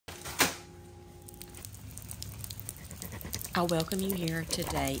I welcome you here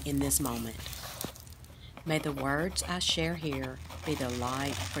today in this moment. May the words I share here be the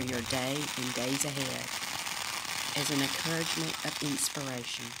light for your day and days ahead, as an encouragement of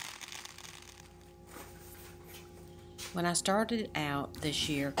inspiration. When I started out this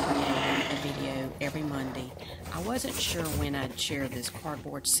year creating a video every Monday, I wasn't sure when I'd share this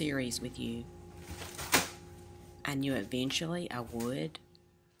cardboard series with you. I knew eventually I would,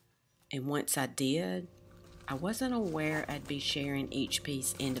 and once I did, I wasn't aware I'd be sharing each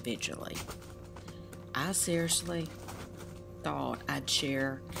piece individually. I seriously thought I'd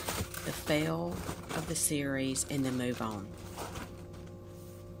share the fail of the series and then move on.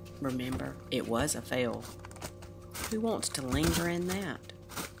 Remember, it was a fail. Who wants to linger in that?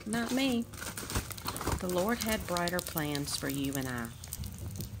 Not me. The Lord had brighter plans for you and I.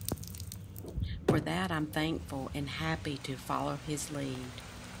 For that, I'm thankful and happy to follow His lead.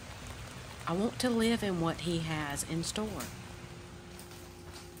 I want to live in what He has in store.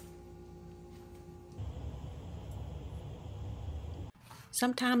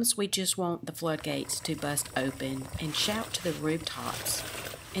 Sometimes we just want the floodgates to bust open and shout to the rooftops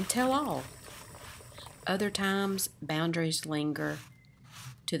and tell all. Other times, boundaries linger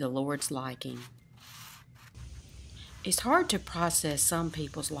to the Lord's liking. It's hard to process some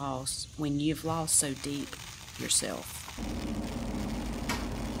people's loss when you've lost so deep yourself.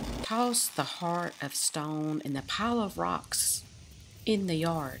 Toss the heart of stone and the pile of rocks in the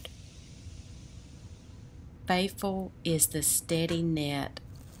yard. Faithful is the steady net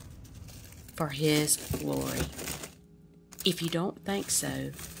for His glory. If you don't think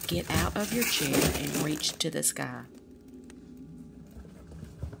so, get out of your chair and reach to the sky.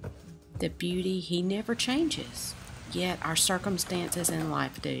 The beauty He never changes, yet our circumstances in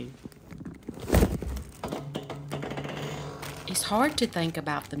life do. It's hard to think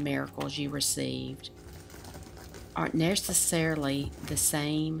about the miracles you received aren't necessarily the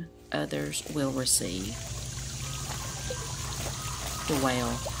same others will receive. The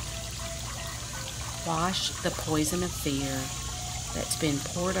whale. Wash the poison of fear that's been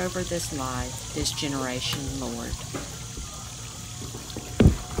poured over this life, this generation, Lord.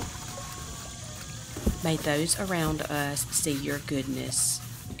 May those around us see your goodness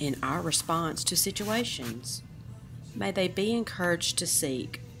in our response to situations. May they be encouraged to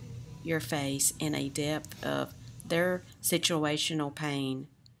seek your face in a depth of their situational pain,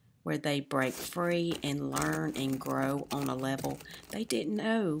 where they break free and learn and grow on a level they didn't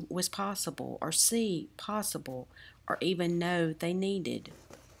know was possible, or see possible, or even know they needed.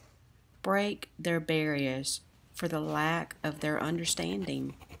 Break their barriers for the lack of their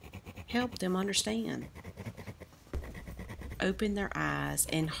understanding. Help them understand. Open their eyes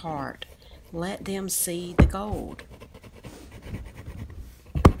and heart. Let them see the gold.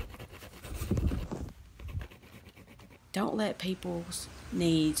 Don't let people's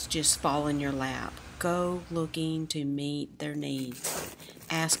needs just fall in your lap. Go looking to meet their needs.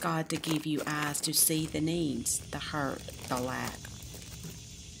 Ask God to give you eyes to see the needs, the hurt, the lack.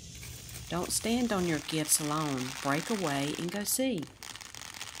 Don't stand on your gifts alone. Break away and go see.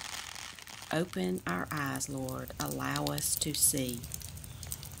 Open our eyes, Lord. Allow us to see.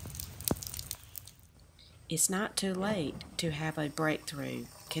 It's not too late to have a breakthrough,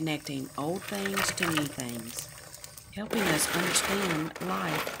 connecting old things to new things, helping us understand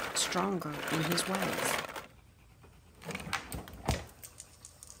life stronger in His ways.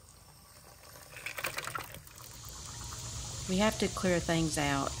 We have to clear things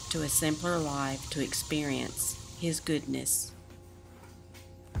out to a simpler life to experience His goodness.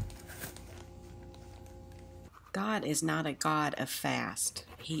 God is not a God of fast.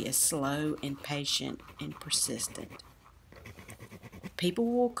 He is slow and patient and persistent.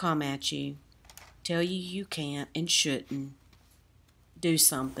 People will come at you, tell you you can't and shouldn't do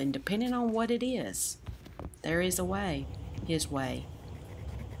something, depending on what it is. There is a way, His way.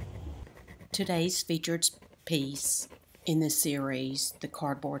 Today's featured piece in the series, the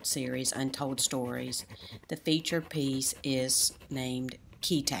cardboard series, Untold Stories, the featured piece is named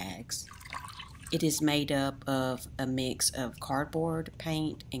Key Tags. It is made up of a mix of cardboard,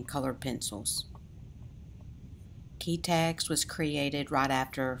 paint, and colored pencils. Key Tags was created right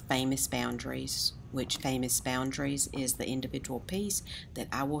after Famous Boundaries, which Famous Boundaries is the individual piece that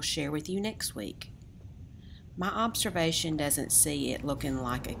I will share with you next week. My observation doesn't see it looking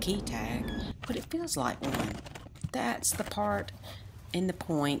like a key tag, but it feels like one. That's the part and the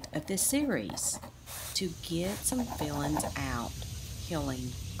point of this series, to get some feelings out,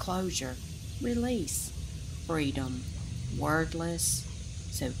 healing, closure, release, freedom, wordless,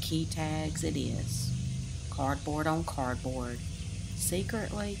 so key tags it is. Cardboard on cardboard.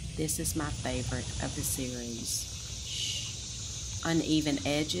 Secretly, this is my favorite of the series. Shh. uneven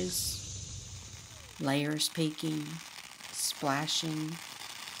edges, layers peeking, splashing,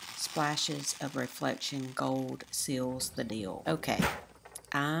 splashes of reflection gold seals the deal. Okay,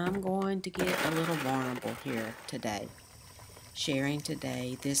 I'm going to get a little vulnerable here today. Sharing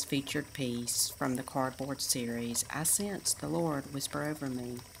today this featured piece from the cardboard series, I sense the Lord whisper over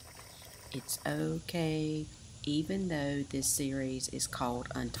me. It's okay, even though this series is called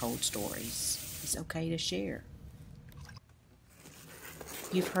Untold Stories. It's okay to share.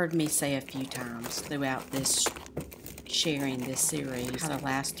 You've heard me say a few times throughout this sharing this series how the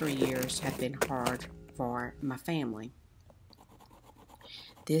last 3 years have been hard for my family.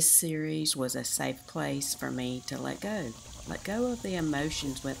 This series was a safe place for me to let go of the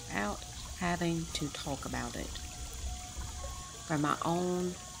emotions without having to talk about it. From my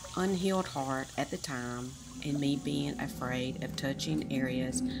own unhealed heart at the time and me being afraid of touching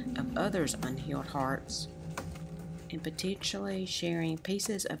areas of others' unhealed hearts and potentially sharing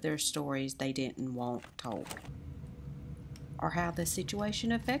pieces of their stories they didn't want told, or how the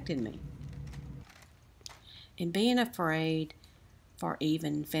situation affected me. And being afraid for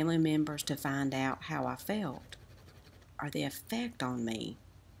even family members to find out how I felt or the effect on me.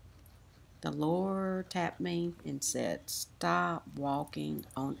 The Lord tapped me and said, "Stop walking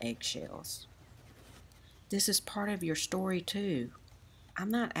on eggshells. This is part of your story too.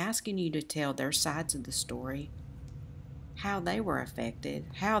 I'm not asking you to tell their sides of the story, how they were affected,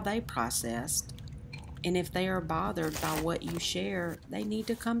 how they processed, and if they are bothered by what you share, they need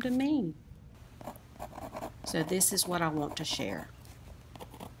to come to me." So this is what I want to share.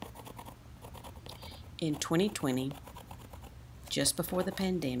 In 2020, just before the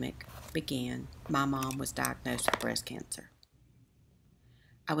pandemic began, my mom was diagnosed with breast cancer.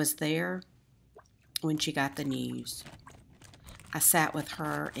 I was there when she got the news. I sat with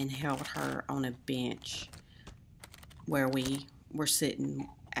her and held her on a bench where we were sitting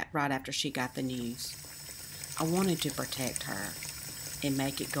right after she got the news. I wanted to protect her and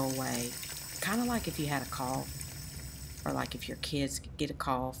make it go away. Kind of like if you had a cough, or like if your kids get a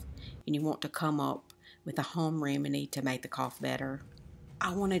cough and you want to come up with a home remedy to make the cough better.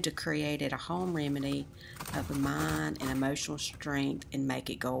 I wanted to create a home remedy of the mind and emotional strength and make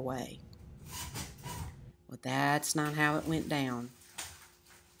it go away. Well, that's not how it went down.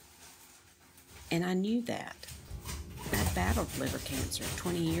 And I knew that. I'd battled liver cancer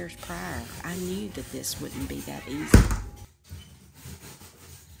 20 years prior. I knew that this wouldn't be that easy.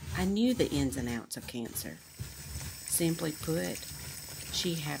 I knew the ins and outs of cancer. Simply put,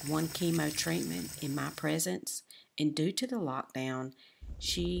 she had one chemo treatment in my presence, and due to the lockdown,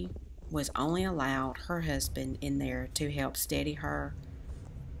 she was only allowed her husband in there to help steady her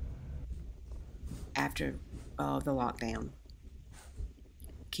after the lockdown.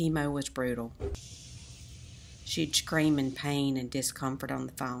 Chemo was brutal. She'd scream in pain and discomfort on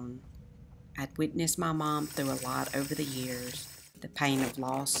the phone. I'd witnessed my mom through a lot over the years. The pain of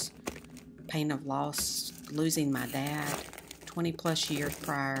loss, losing my dad 20 plus years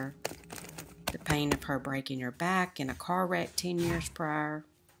prior, the pain of her breaking her back in a car wreck 10 years prior.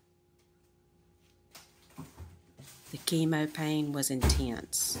 The chemo pain was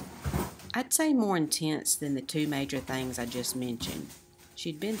intense. I'd say more intense than the two major things I just mentioned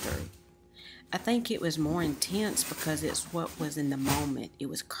she'd been through. I think it was more intense because it's what was in the moment. It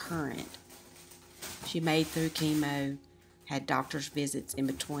was current. She made through chemo, had doctor's visits in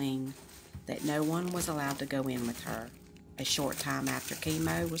between, that no one was allowed to go in with her. A short time after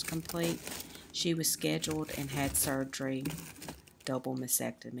chemo was complete, she was scheduled and had surgery, double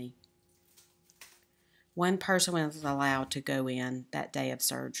mastectomy. One person was allowed to go in that day of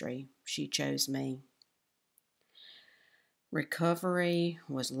surgery. She chose me. Recovery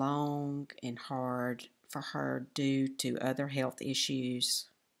was long and hard for her due to other health issues,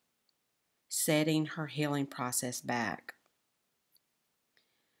 setting her healing process back.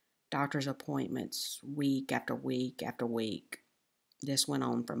 Doctor's appointments week after week after week. This went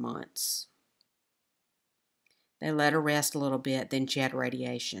on for months. They let her rest a little bit, then she had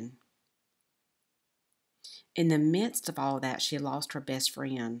radiation. In the midst of all that, she lost her best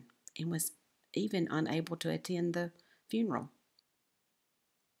friend and was even unable to attend the funeral.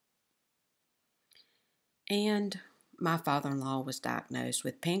 And my father-in-law was diagnosed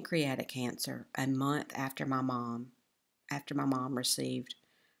with pancreatic cancer a month after my mom received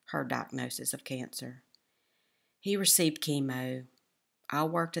her diagnosis of cancer. He received chemo. I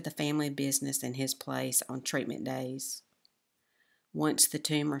worked at the family business in his place on treatment days. Once the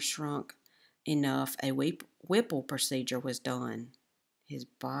tumor shrunk enough, a Whipple procedure was done. His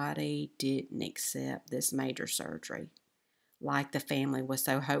body didn't accept this major surgery, like the family was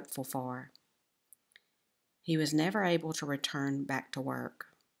so hopeful for. He was never able to return back to work.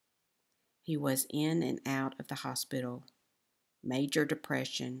 He was in and out of the hospital, major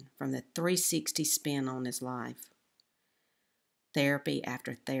depression from the 360 spin on his life, therapy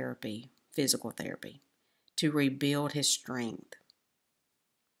after therapy, physical therapy, to rebuild his strength,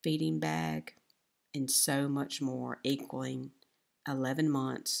 feeding bag, and so much more, equaling 11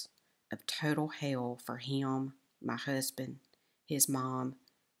 months of total hell for him, my husband, his mom,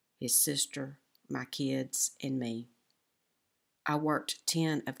 his sister, my kids, and me. I worked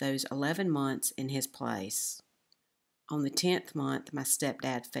 10 of those 11 months in his place. On the 10th month, my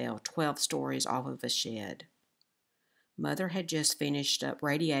stepdad fell 12 stories off of a shed. Mother had just finished up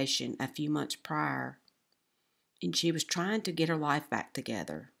radiation a few months prior, and she was trying to get her life back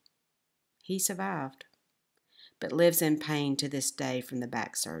together. He survived, but lives in pain to this day from the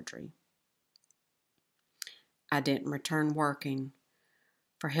back surgery. I didn't return working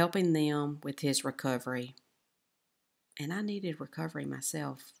for helping them with his recovery, and I needed recovery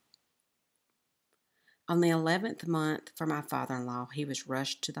myself. On the 11th month for my father-in-law, he was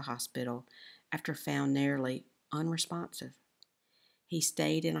rushed to the hospital after found nearly unresponsive. He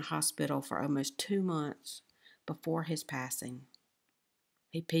stayed in a hospital for almost 2 months before his passing.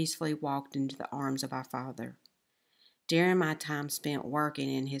 He peacefully walked into the arms of our Father. During my time spent working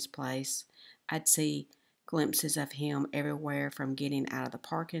in his place, I'd see glimpses of him everywhere from getting out of the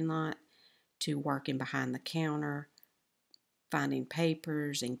parking lot to working behind the counter, finding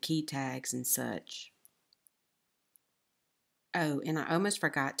papers and key tags and such. Oh, and I almost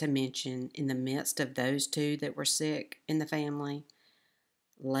forgot to mention, in the midst of those two that were sick in the family,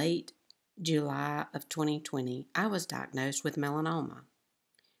 late July of 2020, I was diagnosed with melanoma,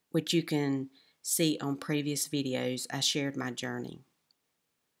 which you can see on previous videos. I shared my journey.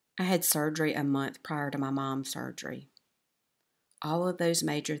 I had surgery a month prior to my mom's surgery. All of those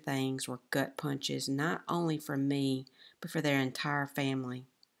major things were gut punches, not only for me, but for their entire family.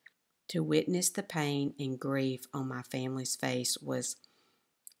 To witness the pain and grief on my family's face was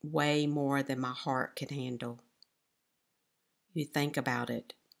way more than my heart could handle. You think about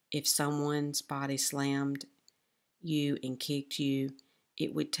it. If someone's body slammed you and kicked you,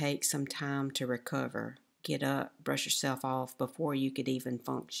 it would take some time to recover, get up, brush yourself off before you could even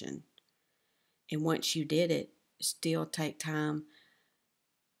function. And once you did it, still take time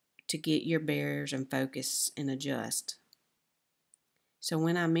to get your bearings and focus and adjust. So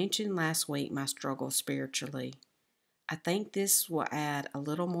when I mentioned last week my struggle spiritually, I think this will add a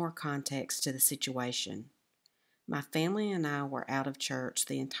little more context to the situation. My family and I were out of church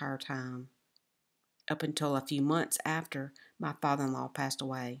the entire time, up until a few months after my father-in-law passed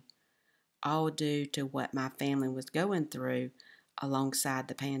away, all due to what my family was going through alongside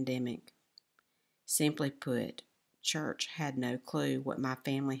the pandemic. Simply put, church had no clue what my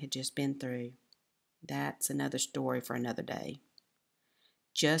family had just been through. That's another story for another day.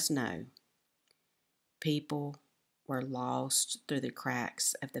 Just know, people were lost through the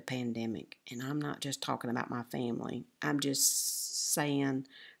cracks of the pandemic. And I'm not just talking about my family. I'm just saying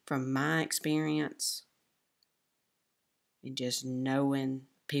from my experience and just knowing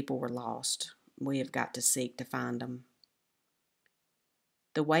people were lost. We have got to seek to find them.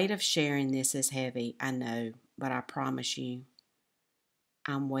 The weight of sharing this is heavy, I know, but I promise you,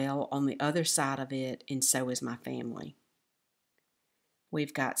 I'm well on the other side of it, and so is my family.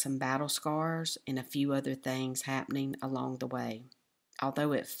 We've got some battle scars and a few other things happening along the way.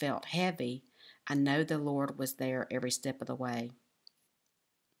 Although it felt heavy, I know the Lord was there every step of the way.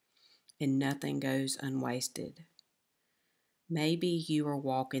 And nothing goes unwasted. Maybe you are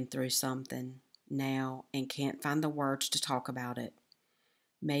walking through something now and can't find the words to talk about it.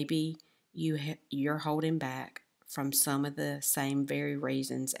 Maybe you're holding back from some of the same very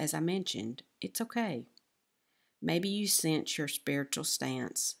reasons as I mentioned. It's okay. Maybe you sense your spiritual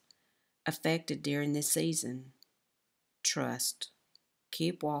stance affected during this season. Trust.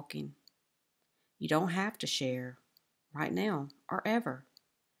 Keep walking. You don't have to share right now or ever.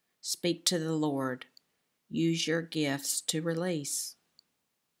 Speak to the Lord. Use your gifts to release.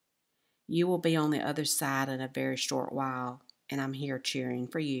 You will be on the other side in a very short while, and I'm here cheering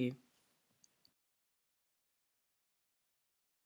for you.